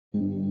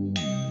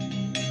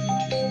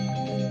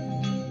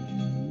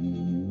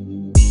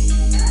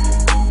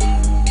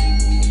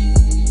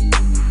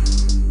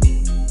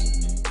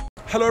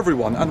Hello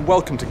everyone and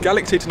welcome to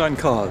Galaxy 89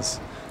 Cars.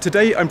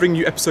 Today I'm bringing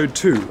you episode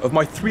 2 of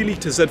my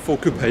 3-litre Z4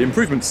 Coupe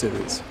improvement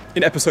series.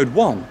 In episode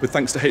 1, with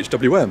thanks to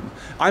HWM,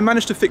 I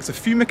managed to fix a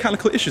few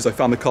mechanical issues I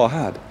found the car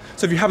had.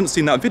 So if you haven't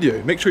seen that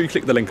video, make sure you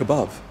click the link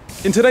above.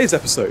 In today's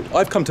episode,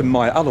 I've come to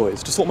Maya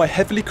Alloys to sort my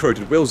heavily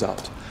corroded wheels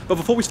out. But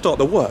before we start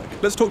the work,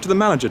 let's talk to the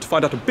manager to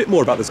find out a bit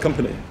more about this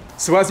company.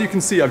 So as you can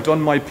see, I've done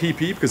my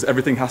PP because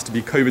everything has to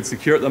be COVID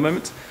secure at the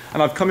moment.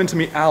 And I've come in to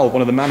meet Al,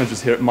 one of the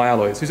managers here at Maya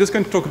Alloys, who's just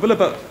going to talk a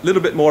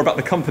little bit more about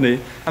the company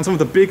and some of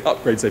the big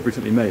upgrades they've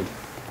recently made.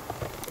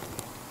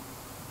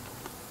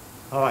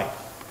 Hi,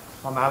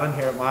 I'm Alan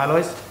here at Maya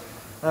Alloys.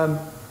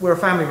 We're a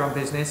family-run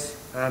business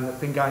that's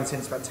been going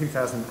since about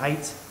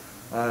 2008.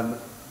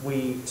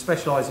 We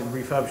specialise in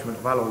refurbishment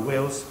of alloy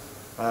wheels,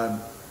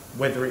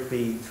 whether it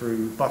be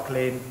through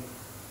buckling,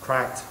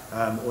 cracked,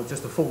 or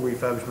just a full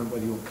refurbishment,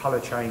 whether you want colour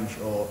change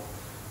or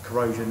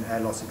corrosion, air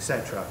loss,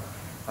 etc.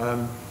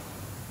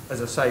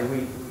 As I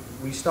say,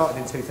 we started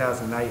in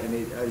 2008, and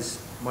it as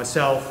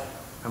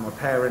myself and my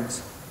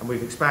parents, and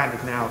we've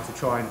expanded now to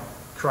try and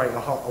create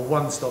a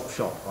one-stop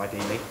shop,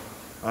 ideally.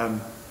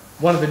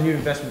 One of the new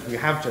investments we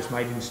have just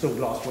made and installed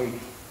last week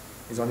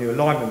is our new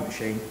alignment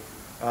machine,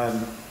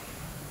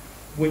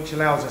 which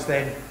allows us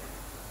then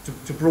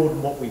to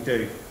broaden what we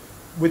do.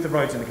 With the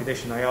roads in the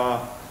condition they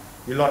are,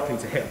 you're likely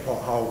to hit a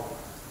pothole,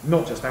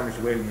 not just damage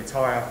the wheel and your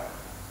tyre,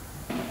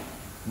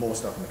 more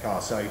stuff in the car.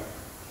 So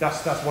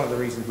that's one of the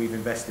reasons we've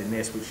invested in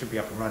this, which should be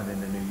up and running in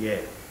the new year,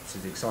 which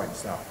is exciting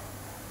stuff.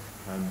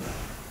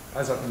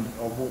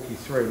 I'll walk you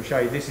through and show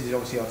you, this is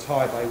obviously our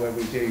tyre bay where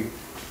we do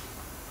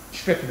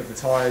stripping of the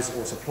tyres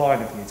or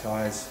supplying of new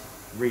tyres,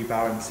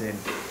 rebalancing.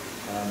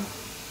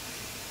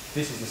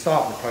 This is the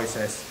start of the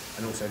process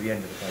and also the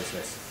end of the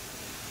process.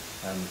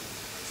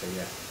 So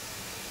yeah.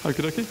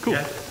 Okay, cool.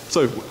 Yeah.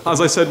 So, as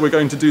I said, we're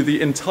going to do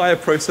the entire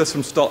process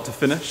from start to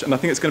finish, and I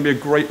think it's going to be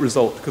a great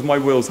result because my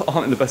wheels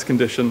aren't in the best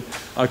condition.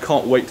 I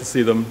can't wait to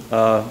see them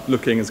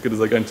looking as good as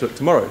they're going to look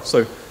tomorrow. So,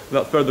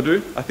 without further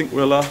ado, I think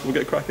we'll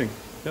get cracking.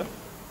 Yeah,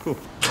 cool.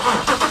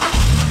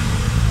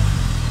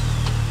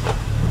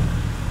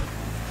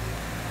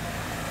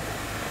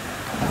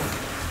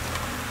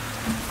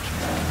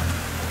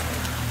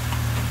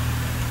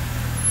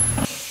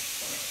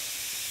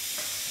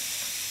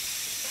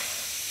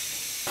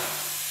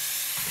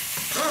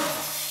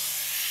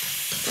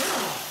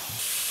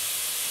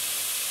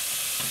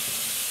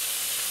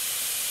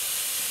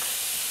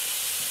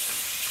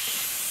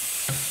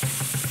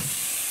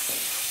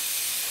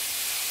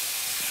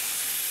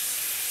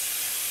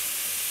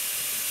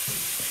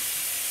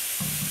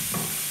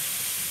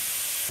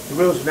 The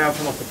wheels have now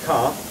come off the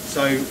car,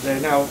 so they're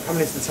now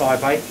coming into the tyre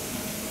bay,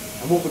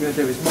 and what we're going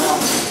to do is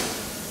mark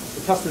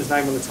the customer's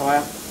name on the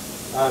tyre,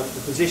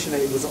 the position that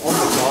it was on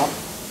the car,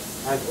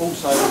 and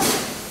also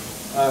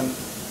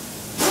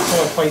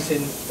tyre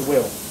facing the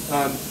wheel.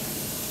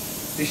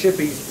 This should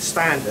be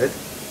standard,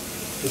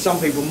 but some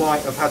people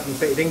might have had them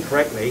fitted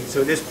incorrectly,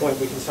 so at this point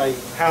we can say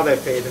how they're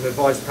fitted and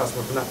advise the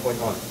customer from that point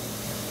on.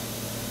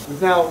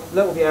 We've now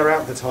let all the air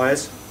out of the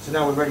tyres, so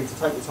now we're ready to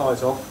take the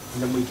tyres off,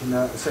 and then we can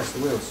assess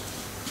the wheels.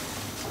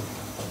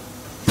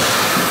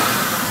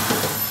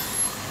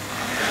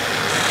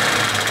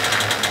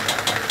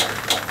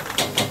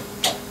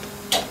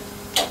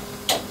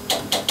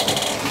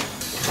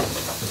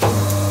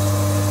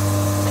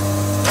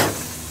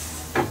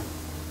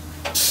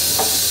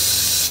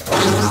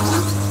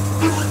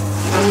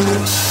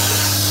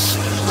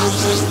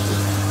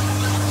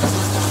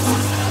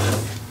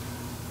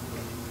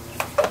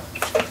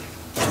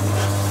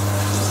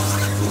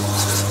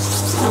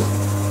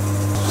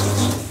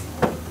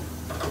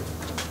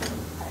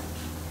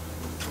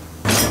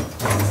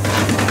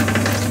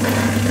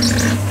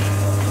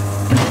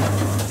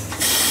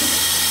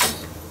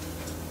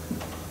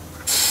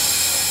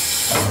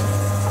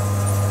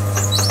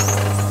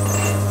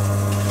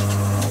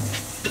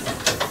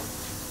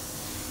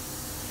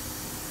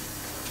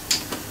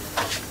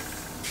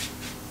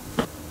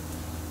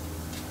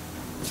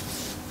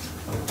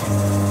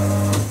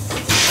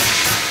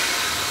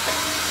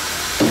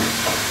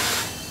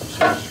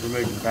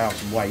 Removing the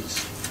valves and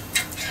weights.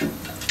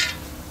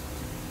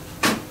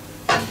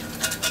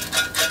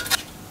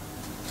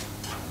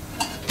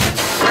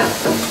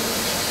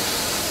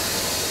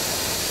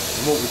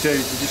 And what we do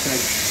is we're just going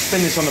to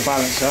spin this on the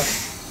balancer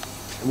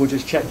and we'll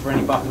just check for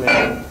any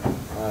buckling.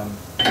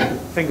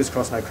 Fingers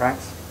crossed, no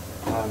cracks.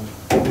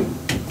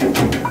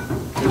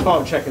 We'll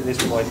final check at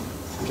this point,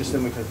 just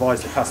then we can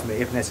advise the customer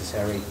if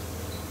necessary,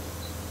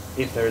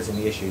 if there is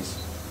any issues.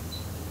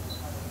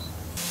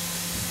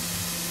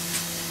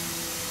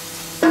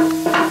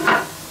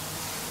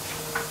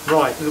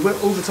 Right,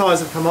 all the tyres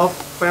have come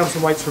off, valves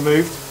and weights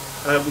removed.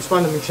 We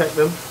spun them and checked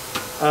them.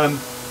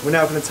 We're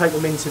now going to take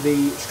them into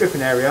the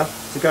stripping area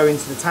to go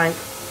into the tank,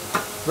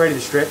 ready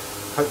to strip,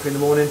 hopefully in the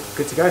morning,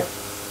 good to go.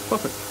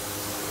 Perfect.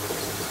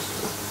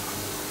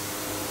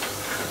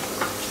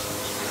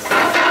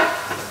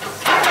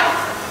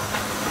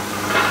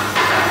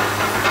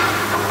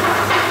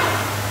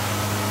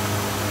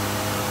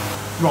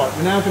 Right,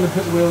 we're now going to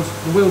put the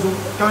wheels will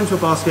go into a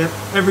basket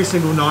every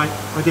single night.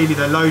 Ideally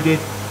they're loaded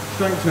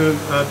straight to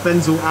a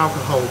benzyl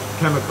alcohol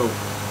chemical.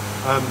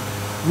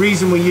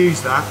 Reason we use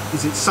that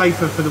is it's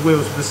safer for the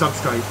wheels with the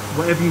substrate.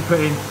 Whatever you put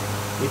in,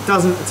 it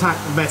doesn't attack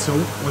the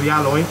metal or the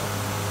alloy.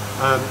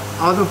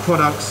 Other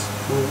products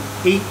will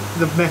eat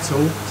the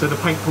metal so the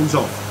paint pulls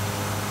off.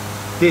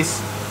 This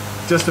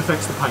just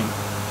affects the paint.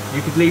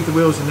 You could leave the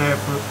wheels in there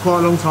for quite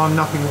a long time,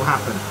 nothing will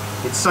happen.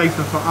 It's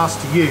safer for us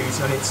to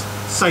use and it's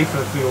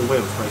safer for your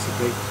wheels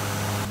basically.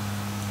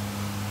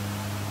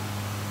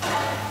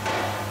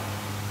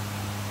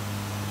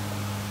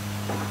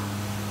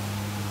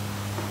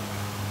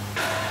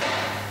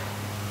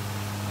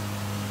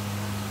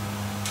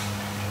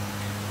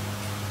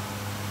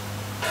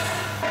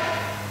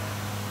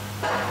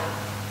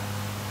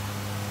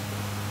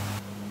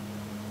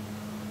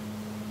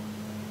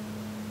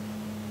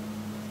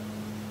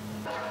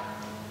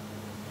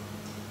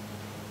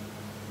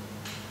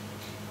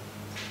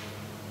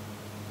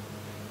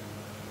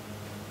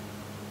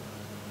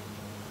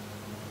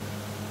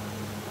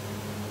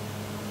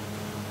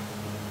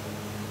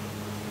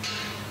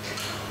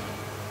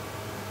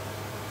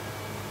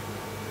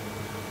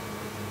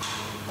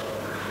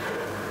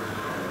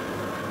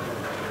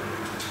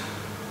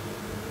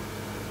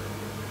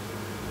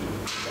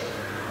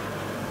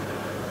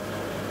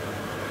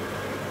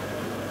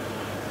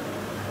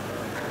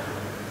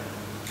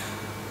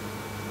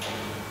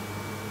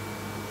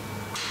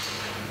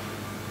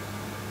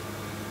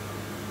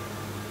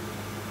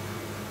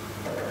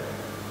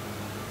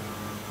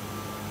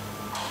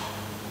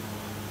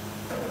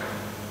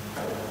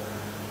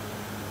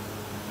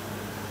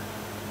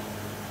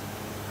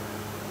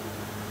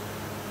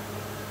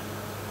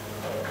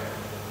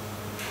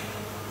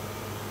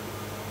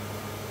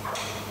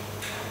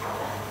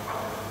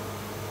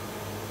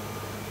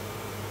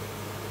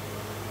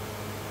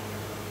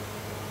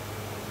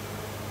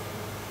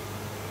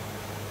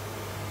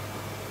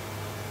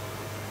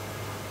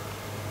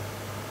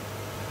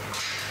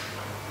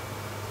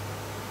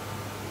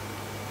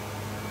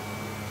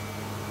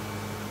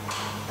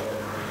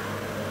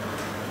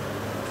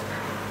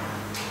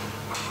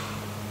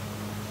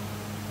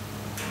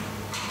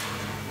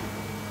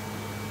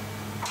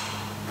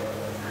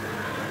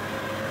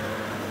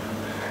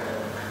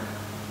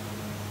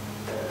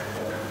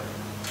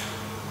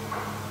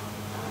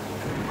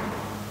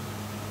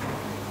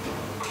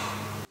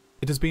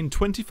 It has been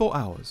 24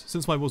 hours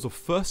since my wheels were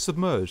first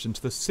submerged into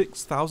the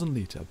 6,000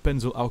 litre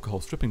benzyl alcohol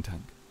stripping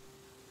tank.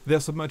 They are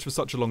submerged for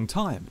such a long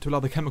time to allow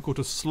the chemical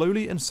to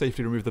slowly and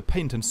safely remove the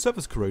paint and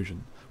surface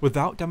corrosion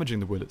without damaging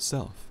the wheel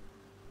itself.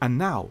 And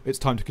now it's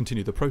time to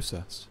continue the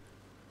process.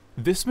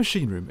 This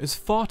machine room is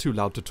far too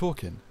loud to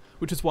talk in,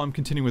 which is why I'm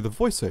continuing with a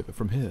voiceover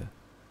from here.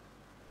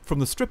 From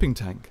the stripping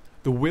tank,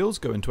 the wheels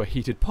go into a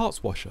heated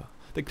parts washer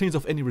that cleans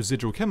off any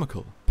residual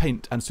chemical,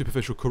 paint and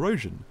superficial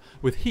corrosion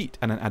with heat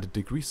and an added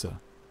degreaser.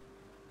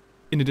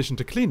 In addition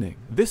to cleaning,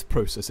 this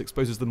process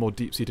exposes the more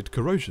deep-seated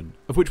corrosion,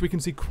 of which we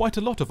can see quite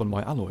a lot of on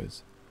my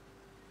alloys.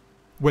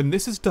 When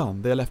this is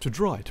done, they are left to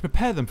dry to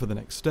prepare them for the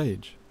next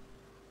stage.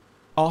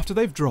 After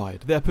they've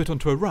dried, they are put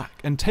onto a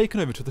rack and taken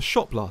over to the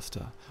shop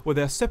blaster, where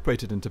they are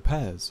separated into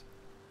pairs.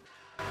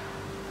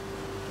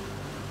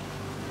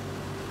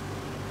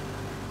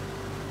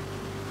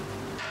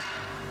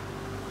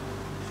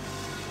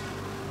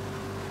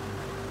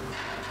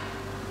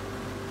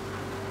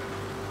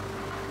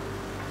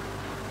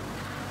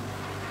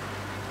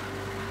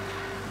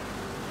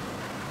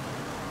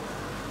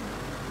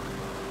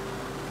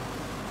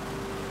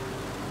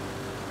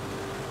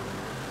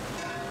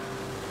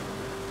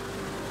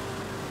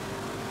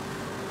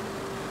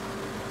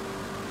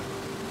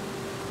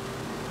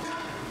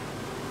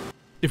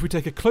 If we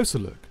take a closer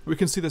look, we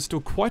can see there's still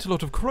quite a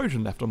lot of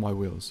corrosion left on my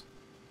wheels.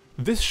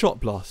 This shot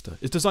blaster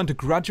is designed to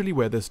gradually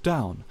wear this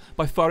down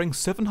by firing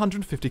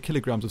 750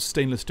 kilograms of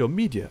stainless steel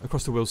media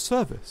across the wheel's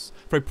surface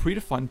for a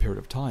predefined period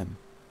of time.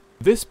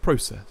 This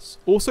process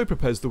also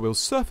prepares the wheel's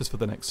surface for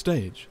the next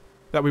stage,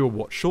 that we will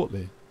watch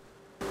shortly.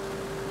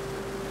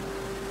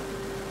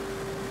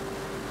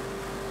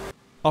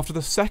 After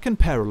the second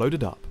pair are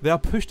loaded up, they are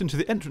pushed into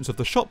the entrance of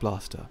the shot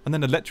blaster and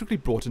then electrically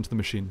brought into the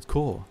machine's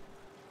core.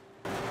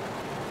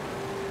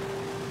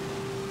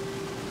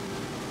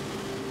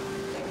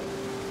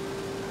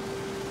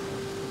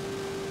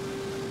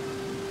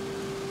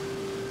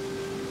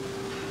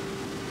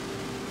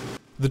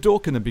 The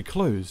door can then be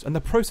closed and the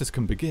process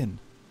can begin.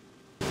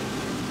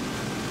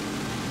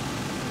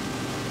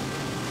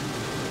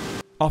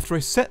 After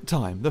a set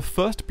time, the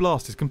first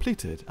blast is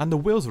completed and the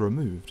wheels are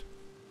removed.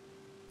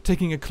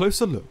 Taking a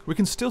closer look, we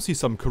can still see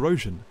some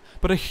corrosion,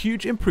 but a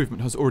huge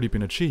improvement has already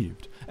been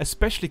achieved,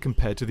 especially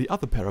compared to the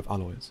other pair of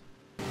alloys.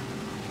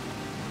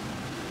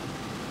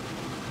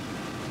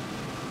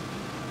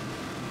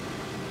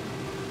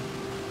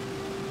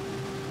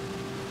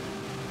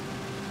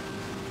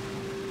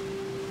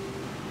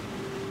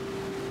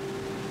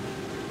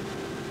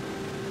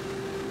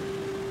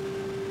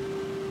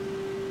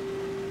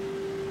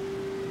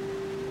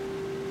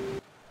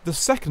 The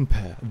second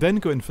pair then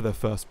go in for their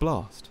first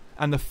blast,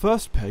 and the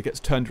first pair gets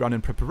turned around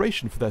in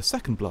preparation for their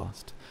second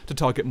blast, to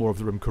target more of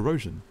the rim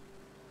corrosion.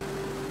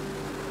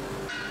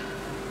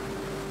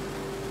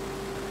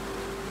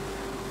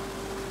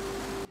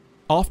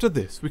 After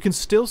this, we can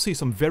still see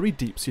some very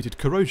deep-seated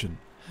corrosion,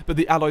 but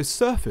the alloy's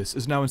surface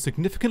is now in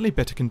significantly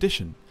better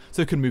condition,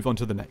 so it can move on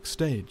to the next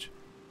stage.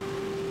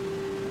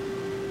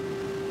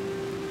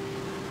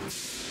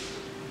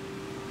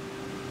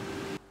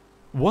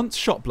 Once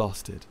shot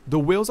blasted, the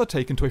wheels are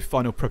taken to a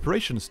final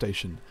preparation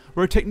station,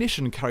 where a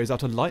technician carries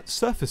out a light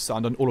surface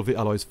sand on all of the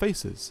alloy's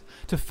faces,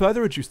 to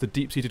further reduce the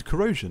deep-seated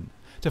corrosion,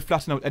 to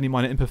flatten out any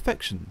minor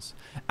imperfections,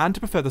 and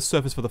to prepare the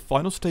surface for the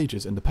final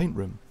stages in the paint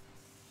room.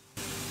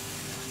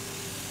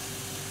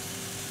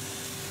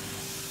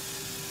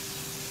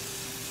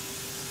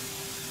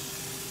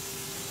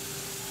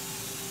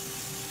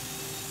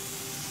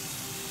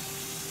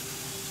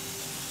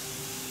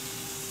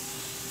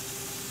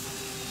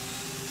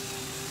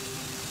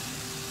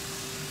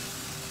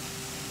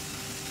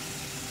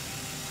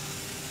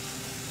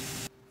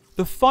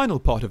 The final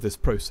part of this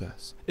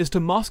process is to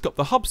mask up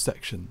the hub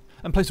section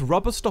and place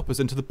rubber stoppers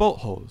into the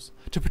bolt holes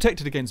to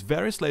protect it against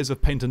various layers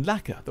of paint and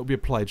lacquer that will be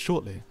applied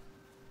shortly.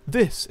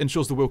 This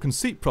ensures the wheel can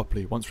seat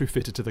properly once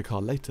refitted to the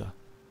car later.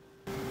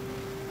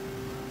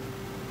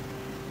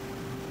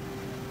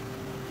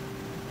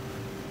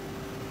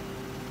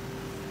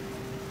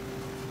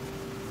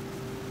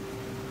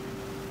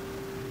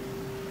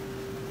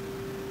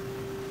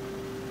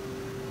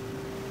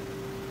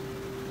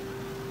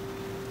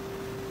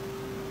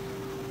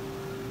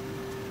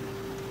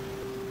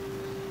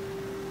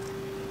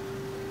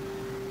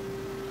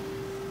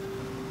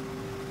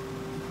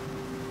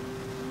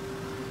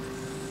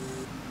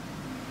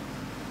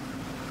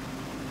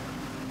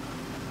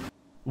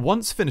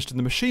 Once finished in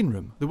the machine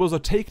room, the wheels are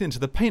taken into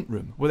the paint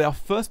room, where they are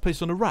first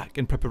placed on a rack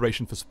in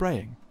preparation for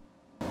spraying.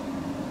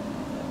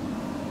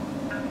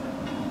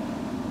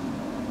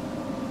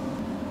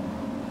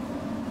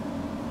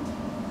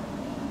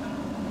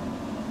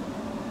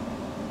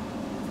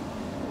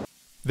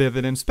 They are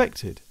then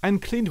inspected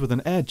and cleaned with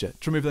an air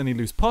jet to remove any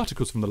loose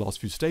particles from the last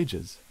few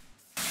stages.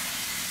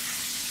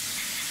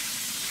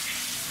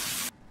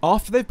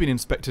 After they've been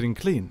inspected and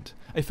cleaned,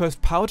 a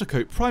first powder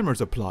coat primer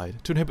is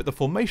applied to inhibit the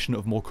formation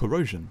of more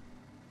corrosion.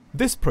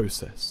 This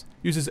process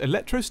uses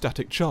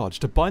electrostatic charge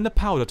to bind the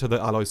powder to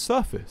the alloy's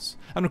surface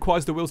and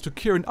requires the wheels to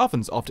cure in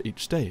ovens after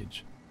each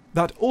stage.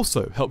 That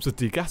also helps with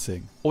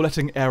degassing, or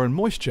letting air and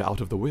moisture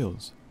out of the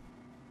wheels.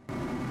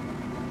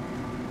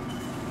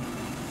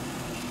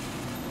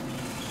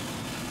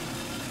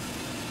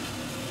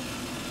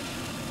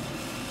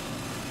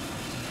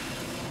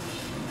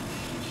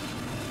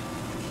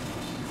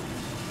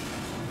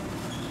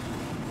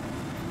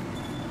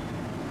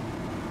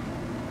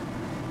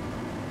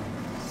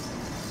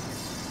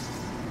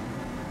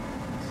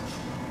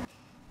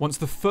 Once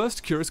the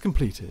first cure is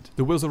completed,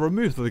 the wheels are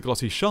removed with a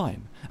glossy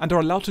shine and are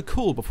allowed to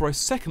cool before a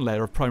second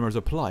layer of primer is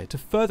applied to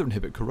further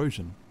inhibit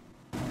corrosion.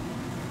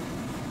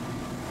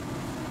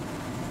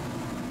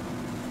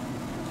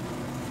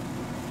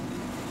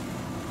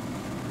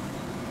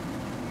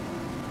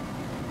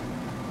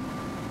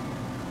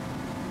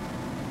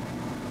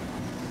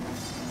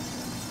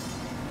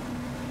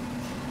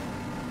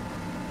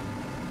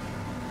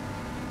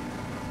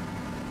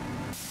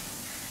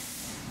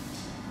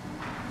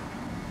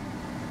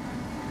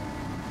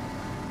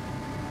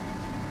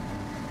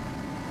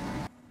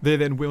 They are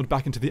then wheeled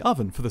back into the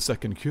oven for the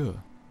second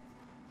cure.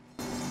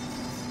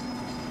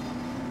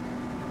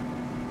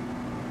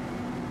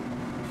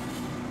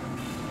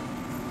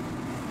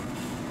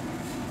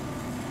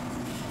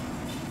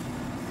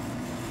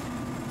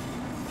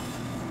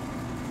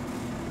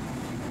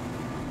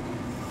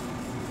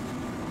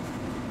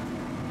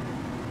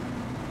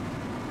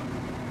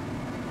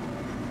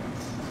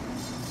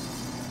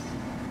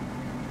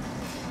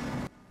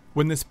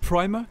 When this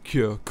primer,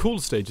 cure, cool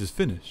stage is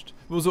finished,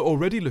 wheels are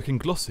already looking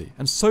glossy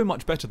and so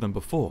much better than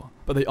before,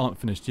 but they aren't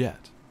finished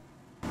yet.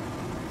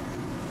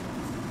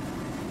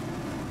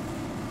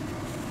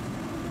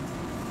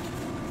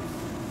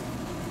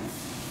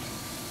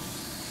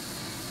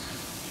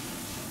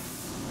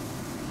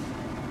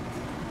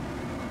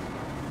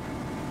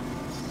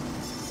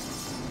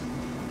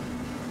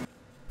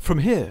 From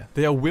here,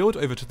 they are wheeled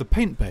over to the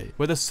paint bay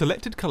where the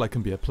selected colour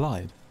can be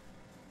applied.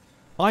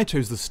 I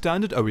chose the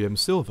standard OEM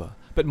silver,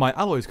 but my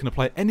alloys can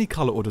apply any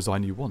colour or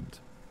design you want.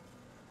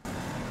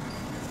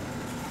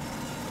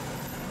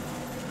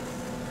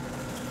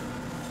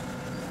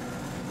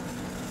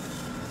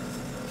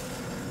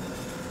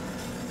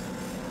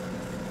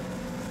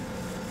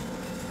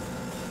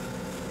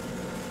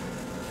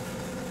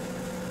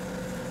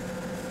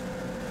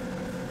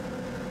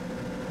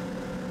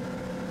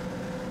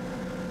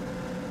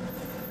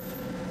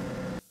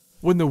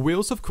 When the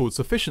wheels have cooled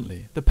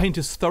sufficiently, the paint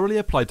is thoroughly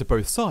applied to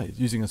both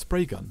sides using a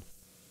spray gun.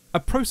 A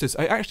process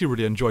I actually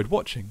really enjoyed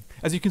watching,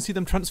 as you can see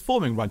them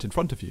transforming right in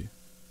front of you.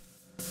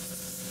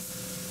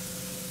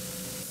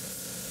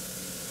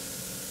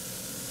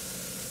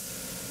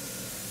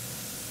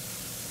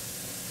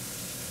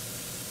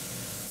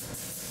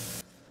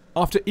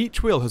 After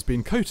each wheel has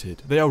been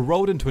coated, they are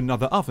rolled into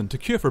another oven to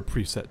cure for a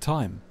preset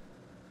time.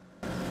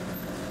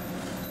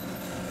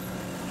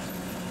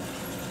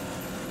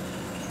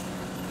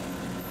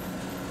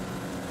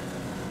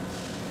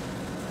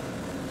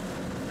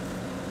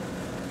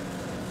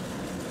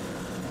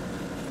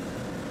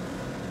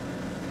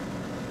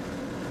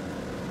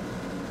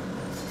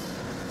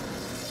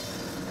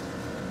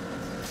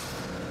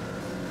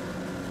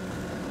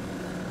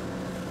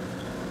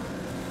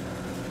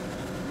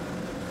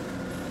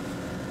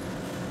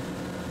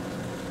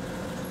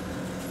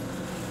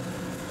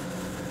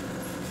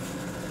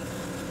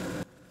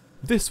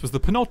 This was the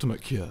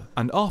penultimate cure,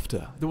 and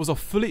after, the wheels are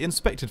fully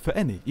inspected for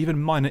any,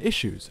 even minor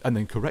issues, and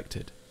then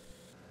corrected.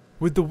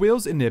 With the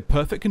wheels in near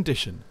perfect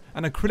condition,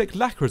 an acrylic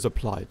lacquer is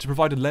applied to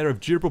provide a layer of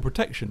durable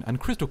protection and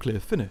crystal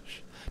clear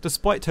finish,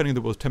 despite turning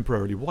the wheels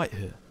temporarily white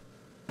here.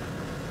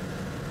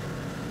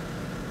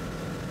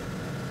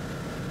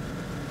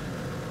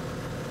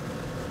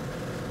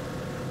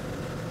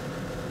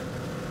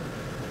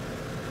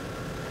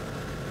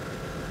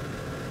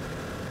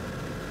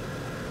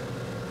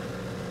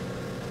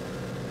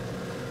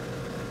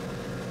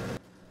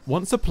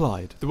 Once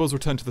applied, the wheels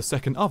return to the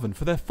second oven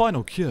for their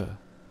final cure.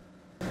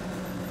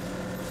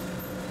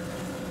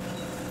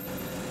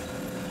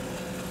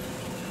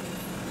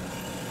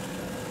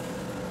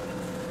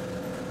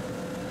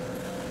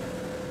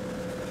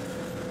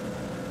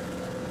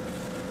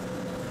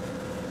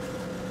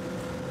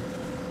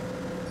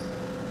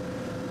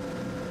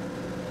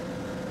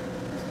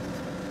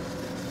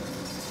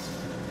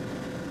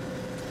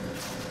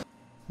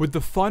 With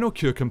the final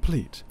cure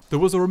complete, the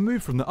wheels are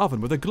removed from the oven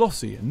with a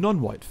glossy,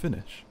 non-white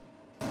finish.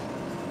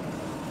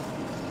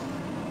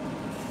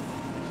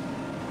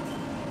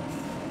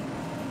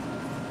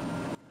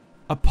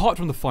 Apart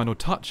from the final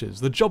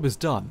touches, the job is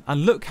done,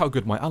 and look how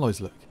good my alloys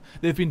look.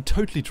 They've been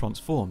totally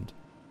transformed.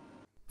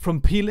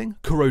 From peeling,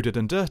 corroded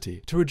and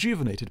dirty, to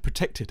rejuvenated,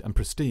 protected and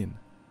pristine.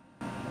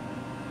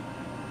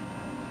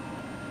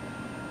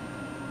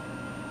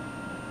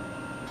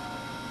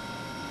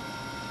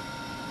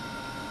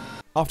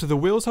 After the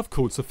wheels have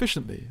cooled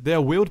sufficiently, they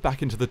are wheeled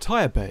back into the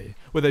tyre bay,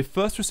 where they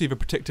first receive a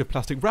protective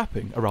plastic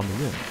wrapping around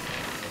the rim.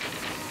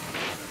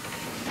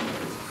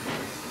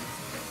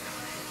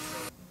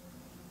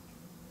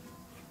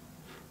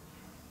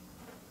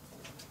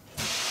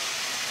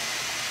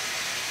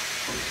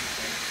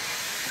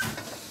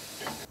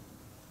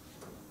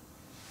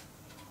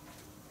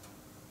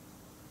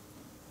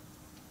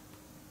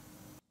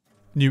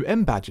 New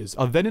M badges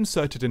are then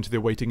inserted into the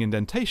awaiting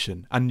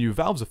indentation, and new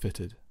valves are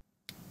fitted.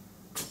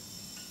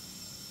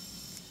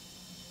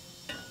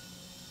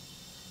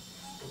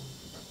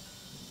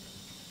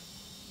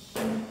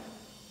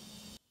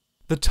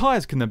 The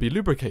tyres can then be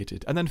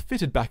lubricated and then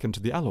fitted back into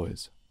the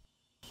alloys.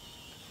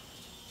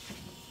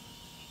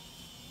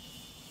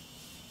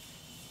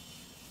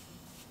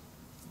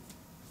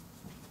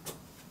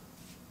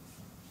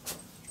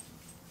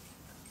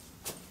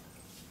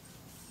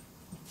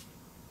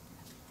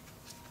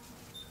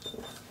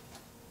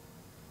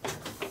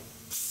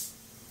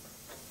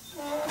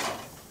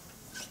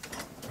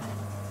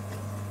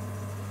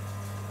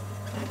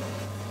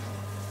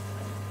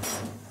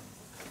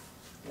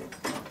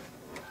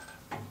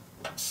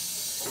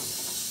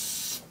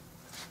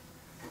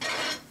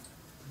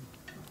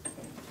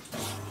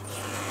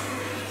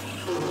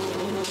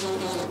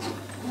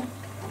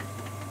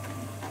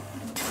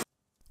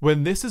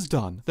 When this is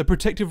done, the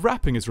protective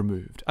wrapping is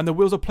removed and the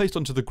wheels are placed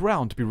onto the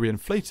ground to be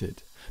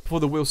reinflated, before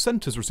the wheel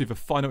centres receive a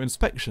final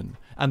inspection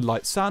and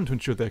light sand to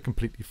ensure they are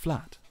completely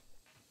flat.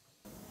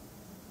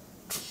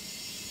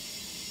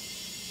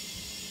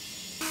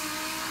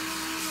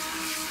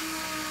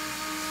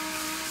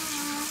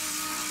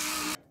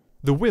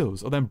 The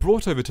wheels are then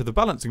brought over to the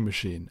balancing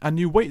machine and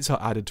new weights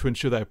are added to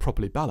ensure they are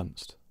properly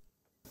balanced.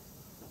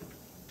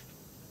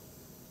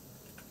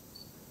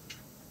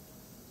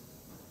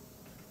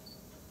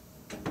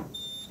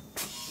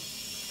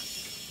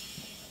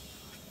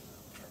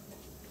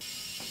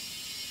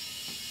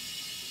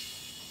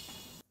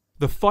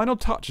 The final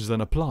touch is then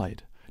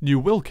applied, new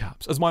wheel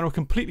caps as mine were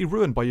completely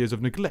ruined by years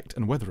of neglect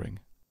and weathering.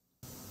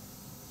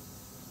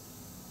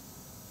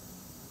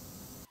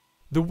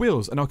 The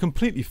wheels are now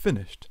completely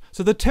finished,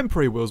 so the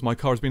temporary wheels my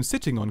car has been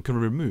sitting on can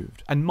be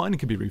removed and mine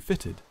can be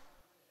refitted.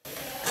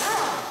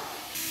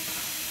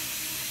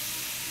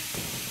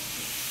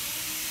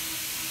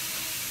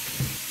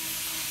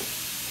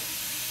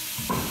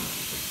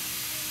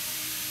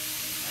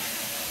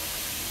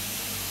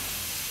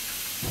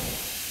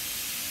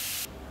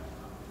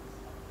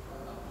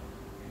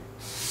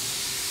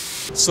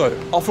 So,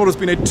 after what has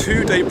been a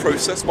 2-day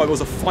process, my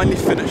wheels are finally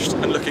finished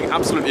and looking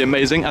absolutely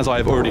amazing, as I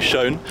have already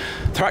shown.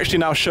 They're actually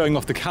now showing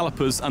off the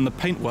calipers and the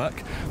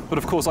paintwork, but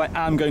of course I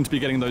am going to be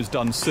getting those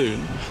done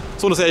soon. So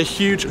I want to say a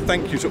huge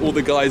thank you to all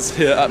the guys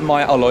here at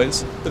My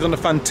Alloys. They've done a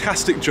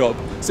fantastic job.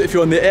 So if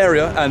you're in the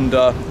area and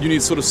you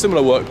need sort of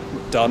similar work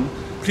done,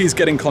 please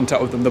get in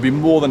contact with them. They'll be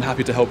more than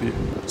happy to help you.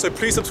 So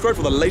please subscribe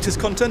for the latest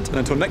content, and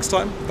until next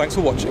time, thanks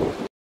for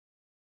watching.